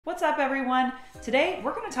What's up, everyone? Today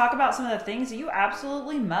we're going to talk about some of the things that you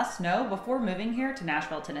absolutely must know before moving here to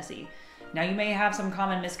Nashville, Tennessee. Now, you may have some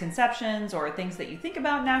common misconceptions or things that you think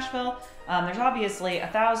about Nashville. There's obviously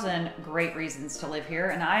 1,000 great reasons to live here,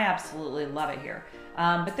 and I absolutely love it here.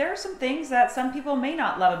 But there are some things that some people may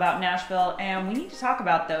not love about Nashville, and we need to talk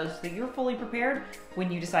about those so that you're fully prepared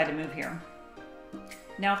when you decide to move here.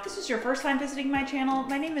 Now, if this is your first time visiting my channel,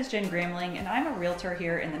 my name is Jen Gramling, and I'm a realtor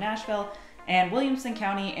here in the Nashville and Williamson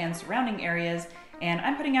County and surrounding areas. And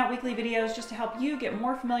I'm putting out weekly videos just to help you get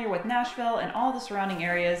more familiar with Nashville and all the surrounding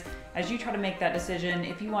areas as you try to make that decision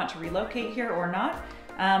if you want to relocate here or not.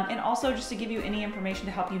 And also just to give you any information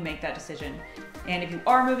to help you make that decision. And if you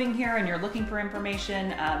are moving here and you're looking for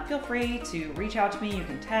information, feel free to reach out to me. You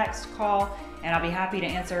can text, call, and I'll be happy to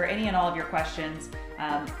answer any and all of your questions.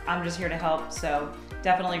 I'm just here to help, so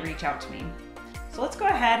definitely reach out to me. So let's go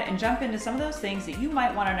ahead and jump into some of those things that you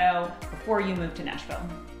might want to know before you move to Nashville.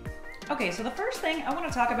 Okay, so the first thing I want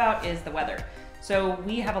to talk about is the weather. So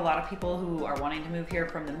we have a lot of people who are wanting to move here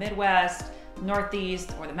from the Midwest,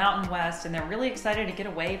 Northeast, or the Mountain West, and they're really excited to get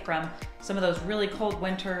away from some of those really cold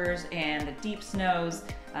winters and the deep snows,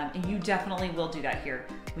 and you definitely will do that here.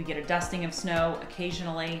 We get a dusting of snow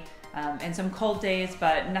occasionally, and some cold days,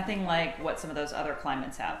 but nothing like what some of those other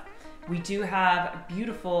climates have. We do have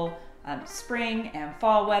beautiful spring and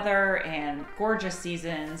fall weather and gorgeous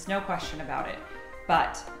seasons, no question about it.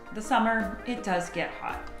 But the summer, it does get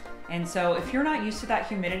hot. And so if you're not used to that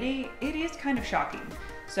humidity, it is kind of shocking.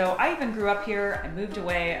 So I even grew up here, I moved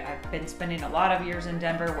away, I've been spending a lot of years in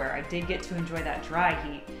Denver where I did get to enjoy that dry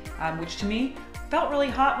heat, which to me felt really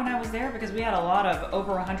hot when I was there because we had a lot of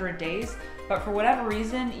over 100 days. But for whatever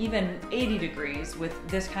reason, even 80 degrees with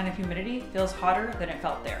this kind of humidity feels hotter than it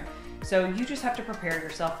felt there. So you just have to prepare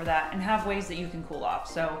yourself for that and have ways that you can cool off.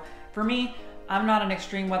 So for me, I'm not an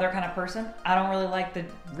extreme weather kind of person. I don't really like the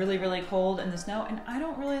really cold and the snow, and I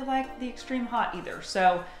don't really like the extreme hot either.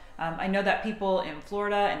 So I know that people in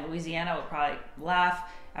Florida and Louisiana would probably laugh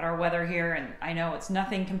at our weather here, and I know it's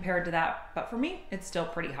nothing compared to that, but for me, it's still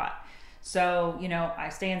pretty hot. So, you know, I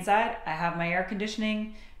stay inside, I have my air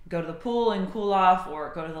conditioning, go to the pool and cool off,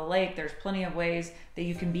 or go to the lake. There's plenty of ways that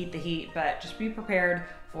you can beat the heat, but just be prepared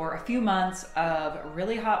for a few months of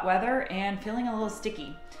really hot weather and feeling a little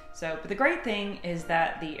sticky. So, but the great thing is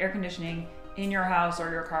that the air conditioning in your house or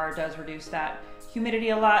your car does reduce that humidity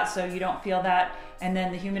a lot, so you don't feel that. And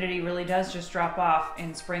then the humidity really does just drop off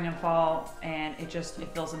in spring and fall, and it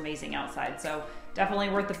feels amazing outside. So definitely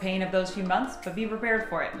worth the pain of those few months, but be prepared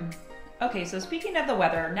for it. Okay, so speaking of the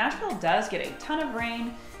weather, Nashville does get a ton of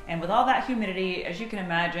rain, and with all that humidity, as you can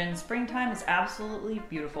imagine, springtime is absolutely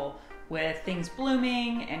beautiful with things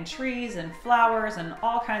blooming and trees and flowers and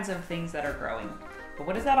all kinds of things that are growing. But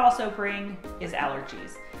what does that also bring is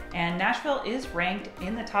allergies. And Nashville is ranked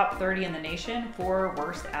in the top 30 in the nation for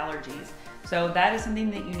worst allergies. So that is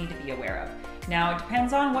something that you need to be aware of. Now, it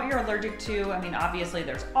depends on what you're allergic to. I mean, obviously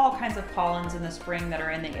there's all kinds of pollens in the spring that are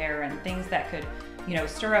in the air and things that could, you know,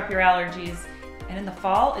 stir up your allergies. And in the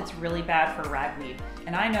fall, it's really bad for ragweed.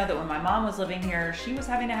 And I know that when my mom was living here, she was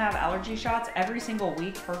having to have allergy shots every single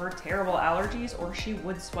week for her terrible allergies, or she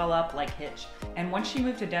would swell up like Hitch. And once she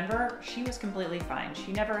moved to Denver, she was completely fine.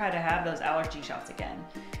 She never had to have those allergy shots again.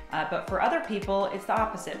 But for other people, it's the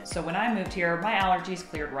opposite. So when I moved here, my allergies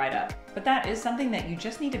cleared right up. But that is something that you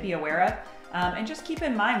just need to be aware of. And just keep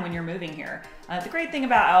in mind when you're moving here. The great thing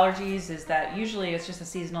about allergies is that usually it's just a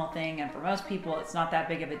seasonal thing, and for most people it's not that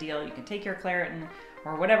big of a deal. You can take your Claritin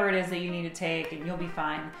or whatever it is that you need to take and you'll be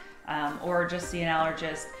fine, or just see an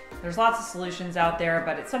allergist. There's lots of solutions out there,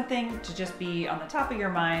 but it's something to just be on the top of your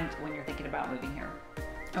mind when you're thinking about moving here.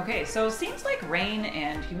 Okay, so it seems like rain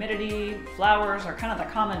and humidity, flowers are kind of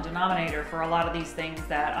the common denominator for a lot of these things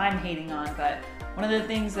that I'm hating on, but one of the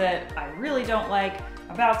things that I really don't like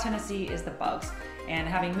about Tennessee is the bugs. And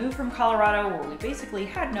having moved from Colorado where we basically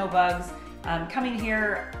had no bugs, coming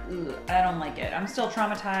here, I don't like it. I'm still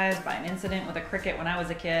traumatized by an incident with a cricket when I was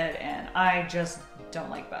a kid, and I just don't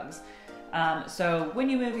like bugs. So when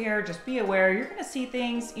you move here, just be aware. You're gonna see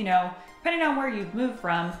things, you know, depending on where you've moved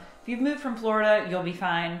from. If you've moved from Florida, you'll be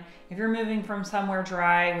fine. If you're moving from somewhere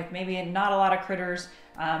dry with maybe not a lot of critters,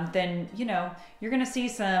 then, you know, you're gonna see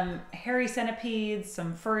some hairy centipedes,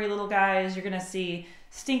 some furry little guys. You're gonna see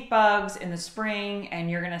stink bugs in the spring, and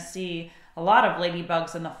you're gonna see a lot of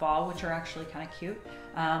ladybugs in the fall, which are actually kind of cute.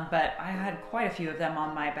 But I had quite a few of them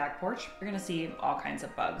on my back porch. You're gonna see all kinds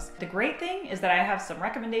of bugs. The great thing is that I have some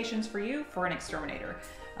recommendations for you for an exterminator.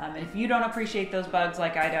 And if you don't appreciate those bugs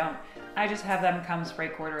like I don't, I just have them come spray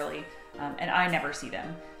quarterly, and I never see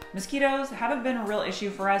them. Mosquitoes haven't been a real issue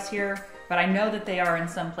for us here, but I know that they are in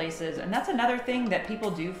some places. And that's another thing that people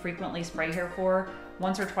do frequently spray here for.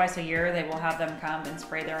 Once or twice a year, they will have them come and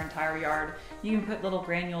spray their entire yard. You can put little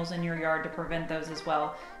granules in your yard to prevent those as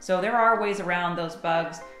well. So there are ways around those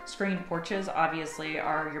bugs. Screened porches obviously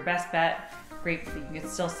are your best bet. Great, you can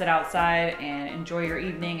still sit outside and enjoy your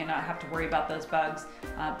evening and not have to worry about those bugs.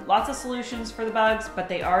 Lots of solutions for the bugs, but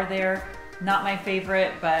they are there. Not my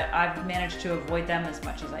favorite, but I've managed to avoid them as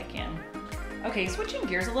much as I can. Okay, switching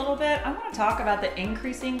gears a little bit, I want to talk about the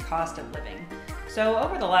increasing cost of living. So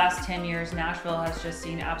over the last 10 years, Nashville has just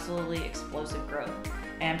seen absolutely explosive growth.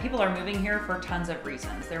 And people are moving here for tons of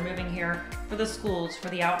reasons. They're moving here for the schools, for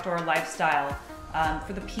the outdoor lifestyle,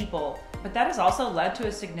 for the people. But that has also led to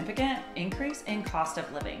a significant increase in cost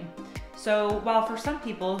of living. So while for some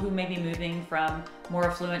people who may be moving from more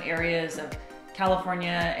affluent areas of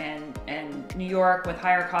California and New York with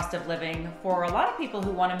higher cost of living, for a lot of people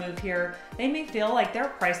who want to move here, they may feel like they're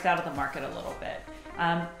priced out of the market a little bit.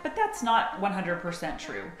 But that's not 100%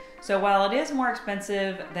 true. So while it is more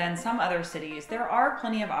expensive than some other cities, there are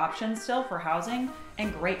plenty of options still for housing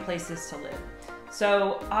and great places to live.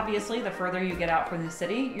 So obviously, the further you get out from the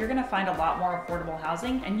city, you're going to find a lot more affordable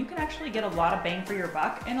housing, and you can actually get a lot of bang for your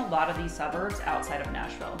buck in a lot of these suburbs outside of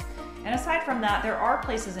Nashville. And aside from that, there are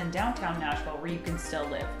places in downtown Nashville where you can still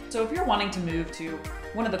live. So if you're wanting to move to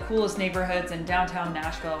one of the coolest neighborhoods in downtown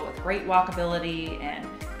Nashville with great walkability and,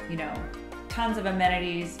 tons of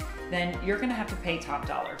amenities, then you're going to have to pay top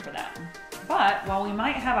dollar for that. But while we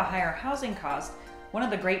might have a higher housing cost, one of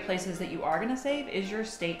the great places that you are going to save is your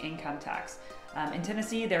state income tax. In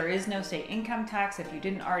Tennessee, there is no state income tax. If you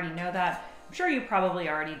didn't already know that, I'm sure you probably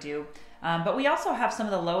already do. But we also have some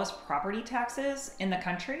of the lowest property taxes in the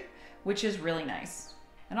country, which is really nice.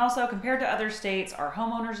 And also, compared to other states, our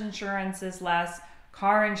homeowners insurance is less.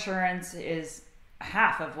 Car insurance is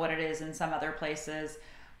half of what it is in some other places.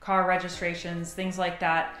 Car registrations, things like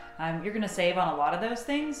that. You're going to save on a lot of those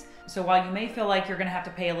things. So while you may feel like you're going to have to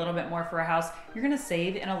pay a little bit more for a house, you're going to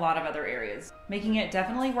save in a lot of other areas, making it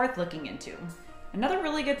definitely worth looking into. Another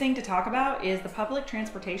really good thing to talk about is the public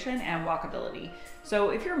transportation and walkability. So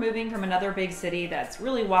if you're moving from another big city that's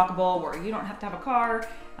really walkable, where you don't have to have a car,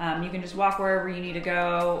 you can just walk wherever you need to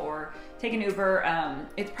go or take an Uber,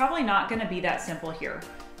 it's probably not going to be that simple here.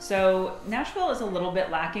 So Nashville is a little bit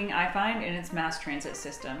lacking, I find, in its mass transit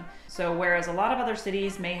system. So whereas a lot of other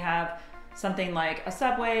cities may have something like a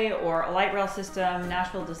subway or a light rail system,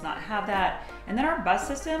 Nashville does not have that. And then our bus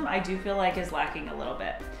system, I do feel like, is lacking a little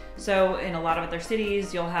bit. So in a lot of other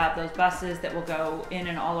cities, you'll have those buses that will go in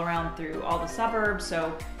and all around through all the suburbs.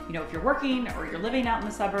 So, if you're working or you're living out in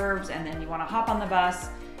the suburbs and then you want to hop on the bus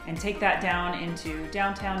and take that down into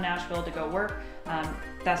downtown Nashville to go work,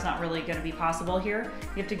 that's not really going to be possible here.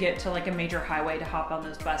 You have to get to like a major highway to hop on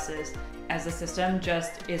those buses, as the system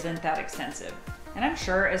just isn't that extensive. And I'm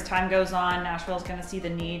sure as time goes on, Nashville is going to see the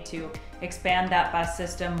need to expand that bus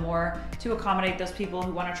system more to accommodate those people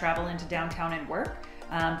who want to travel into downtown and work.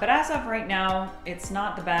 But as of right now, it's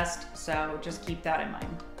not the best, so just keep that in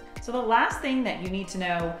mind. So the last thing that you need to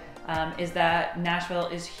know is that Nashville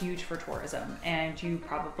is huge for tourism, and you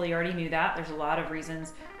probably already knew that. There's a lot of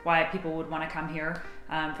reasons why people would want to come here,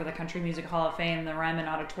 for the Country Music Hall of Fame, the Ryman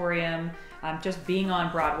Auditorium, just being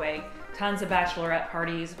on Broadway, tons of bachelorette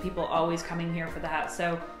parties, people always coming here for that.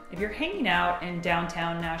 So if you're hanging out in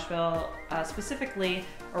downtown Nashville, specifically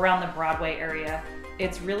around the Broadway area,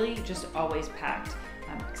 it's really just always packed,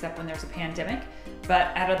 except when there's a pandemic.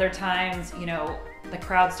 But at other times, the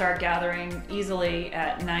crowds start gathering easily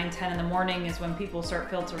at 9, 10 in the morning is when people start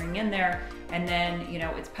filtering in there. And then,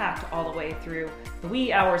 it's packed all the way through the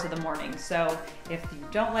wee hours of the morning. So if you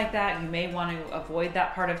don't like that, you may want to avoid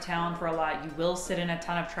that part of town for a lot. You will sit in a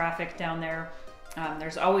ton of traffic down there.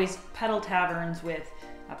 There's always pedal taverns with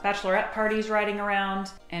bachelorette parties riding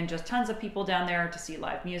around, and just tons of people down there to see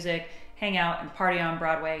live music, hang out and party on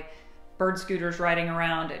Broadway. Bird scooters riding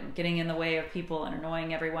around and getting in the way of people and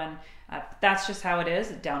annoying everyone. That's just how it is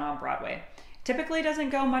down on Broadway. Typically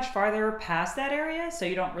doesn't go much farther past that area, so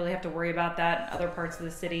you don't really have to worry about that in other parts of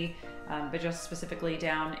the city, but just specifically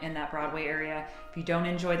down in that Broadway area. If you don't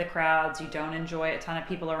enjoy the crowds, you don't enjoy a ton of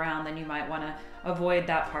people around, then you might want to avoid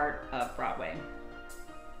that part of Broadway.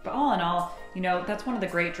 But all in all, that's one of the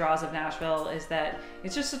great draws of Nashville, is that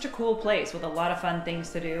it's just such a cool place with a lot of fun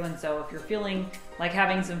things to do. And so if you're feeling like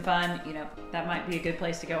having some fun, that might be a good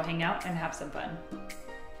place to go hang out and have some fun.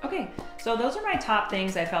 Okay, so those are my top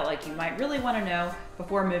things I felt like you might really want to know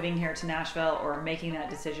before moving here to Nashville or making that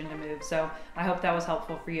decision to move. So I hope that was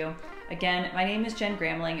helpful for you. Again, my name is Jen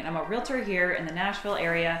Gramling, and I'm a realtor here in the Nashville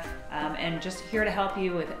area, and just here to help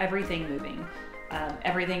you with everything moving.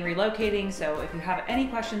 everything relocating. So if you have any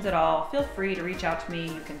questions at all, feel free to reach out to me.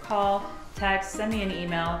 You can call, text, send me an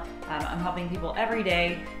email. I'm helping people every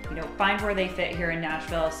day, find where they fit here in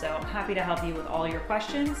Nashville. So I'm happy to help you with all your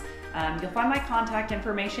questions. You'll find my contact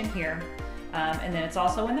information here. And then it's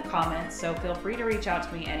also in the comments, so feel free to reach out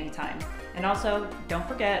to me anytime. And also, don't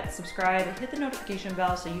forget, subscribe, hit the notification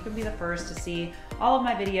bell so you can be the first to see all of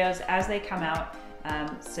my videos as they come out,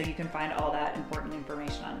 so you can find all that important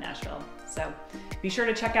information on Nashville. So be sure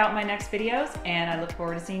to check out my next videos, and I look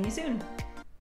forward to seeing you soon.